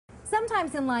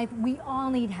Sometimes in life, we all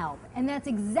need help, and that's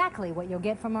exactly what you'll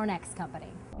get from our next company.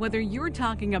 Whether you're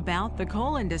talking about the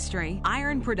coal industry,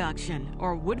 iron production,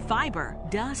 or wood fiber,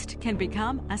 dust can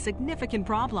become a significant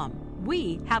problem.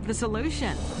 We have the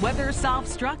solution. Weathersolve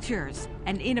Structures,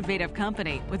 an innovative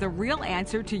company with a real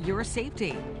answer to your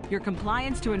safety, your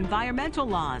compliance to environmental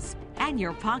laws, and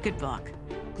your pocketbook.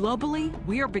 Globally,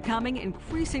 we are becoming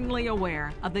increasingly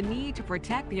aware of the need to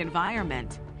protect the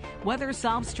environment.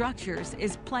 Weathersolve Structures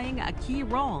is playing a key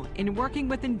role in working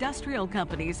with industrial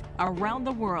companies around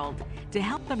the world to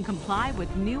help them comply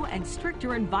with new and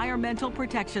stricter environmental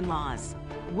protection laws.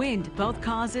 Wind both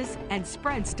causes and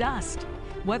spreads dust.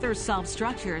 Weathersolve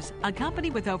Structures, a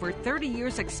company with over 30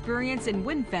 years experience in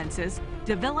wind fences,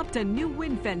 developed a new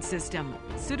wind fence system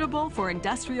suitable for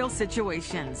industrial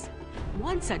situations.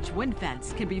 One such wind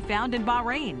fence can be found in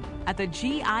Bahrain at the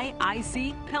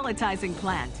GIIC pelletizing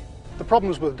plant. The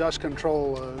problems with dust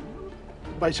control are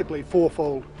basically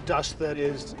fourfold. Dust that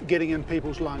is getting in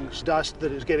people's lungs, dust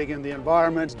that is getting in the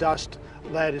environment, dust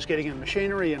that is getting in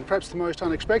machinery, and perhaps the most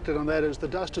unexpected on that is the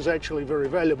dust is actually very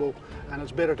valuable and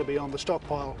it's better to be on the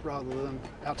stockpile rather than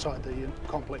outside the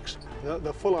complex.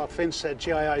 The full-out fence at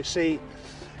GIIC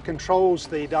controls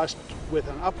the dust with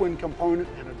an upwind component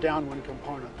and a downwind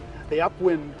component. The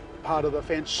upwind part of the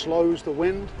fence slows the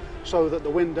wind so that the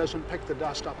wind doesn't pick the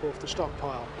dust up off the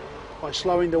stockpile. By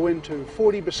slowing the wind to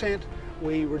 40%,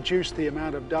 we reduce the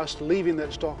amount of dust leaving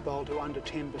that stockpile to under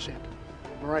 10%.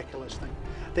 Miraculous thing.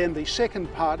 Then the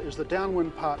second part is the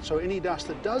downwind part, so any dust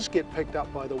that does get picked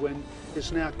up by the wind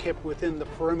is now kept within the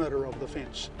perimeter of the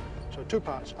fence. So two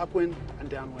parts, upwind and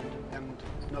downwind, and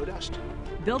no dust.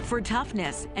 Built for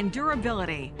toughness and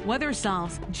durability,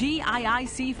 Weathersolve's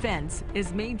GIIC fence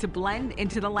is made to blend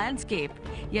into the landscape,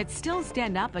 yet still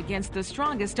stand up against the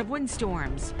strongest of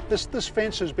windstorms. This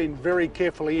fence has been very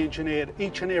carefully engineered.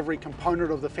 Each and every component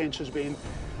of the fence has been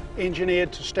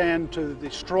engineered to stand to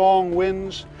the strong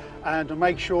winds and to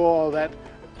make sure that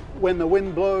when the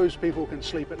wind blows, people can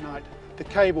sleep at night. The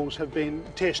cables have been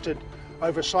tested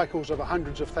over cycles of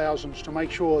hundreds of thousands to make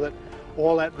sure that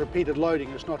all that repeated loading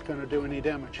is not going to do any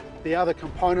damage. The other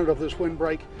component of this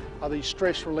windbreak are these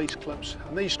stress release clips.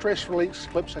 And these stress release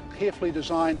clips are carefully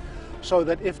designed so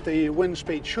that if the wind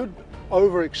speed should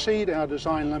exceed our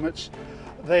design limits,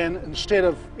 then instead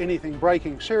of anything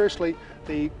breaking seriously,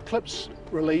 the clips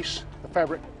release, the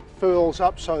fabric furls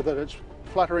up so that it's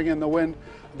fluttering in the wind.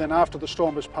 Then after the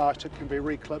storm has passed, it can be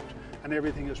reclipped and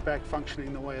everything is back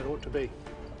functioning the way it ought to be.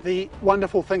 The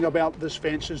wonderful thing about this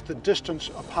fence is the distance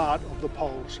apart of the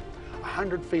poles,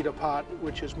 100 feet apart,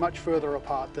 which is much further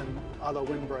apart than other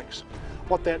windbreaks.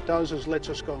 What that does is lets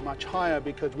us go much higher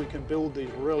because we can build these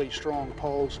really strong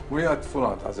poles. We at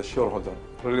Full-Out, as a shareholder,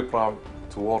 really proud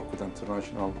to work with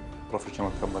international professional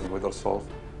company Weathersolve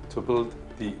to build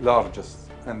the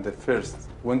largest and the first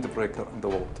windbreaker in the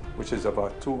world, which is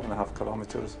about 2.5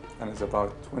 kilometers and is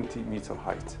about 20-meter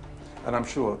height. And I'm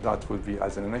sure that will be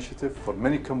as an initiative for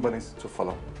many companies to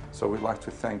follow. So we'd like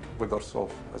to thank Weathersolve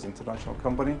as an international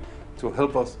company to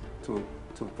help us to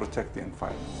protect the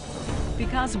environment.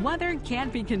 Because weather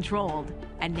can't be controlled,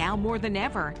 and now more than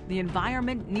ever, the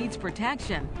environment needs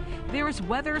protection, there is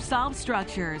Weathersolve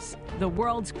Structures, the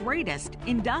world's greatest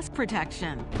in dust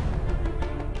protection.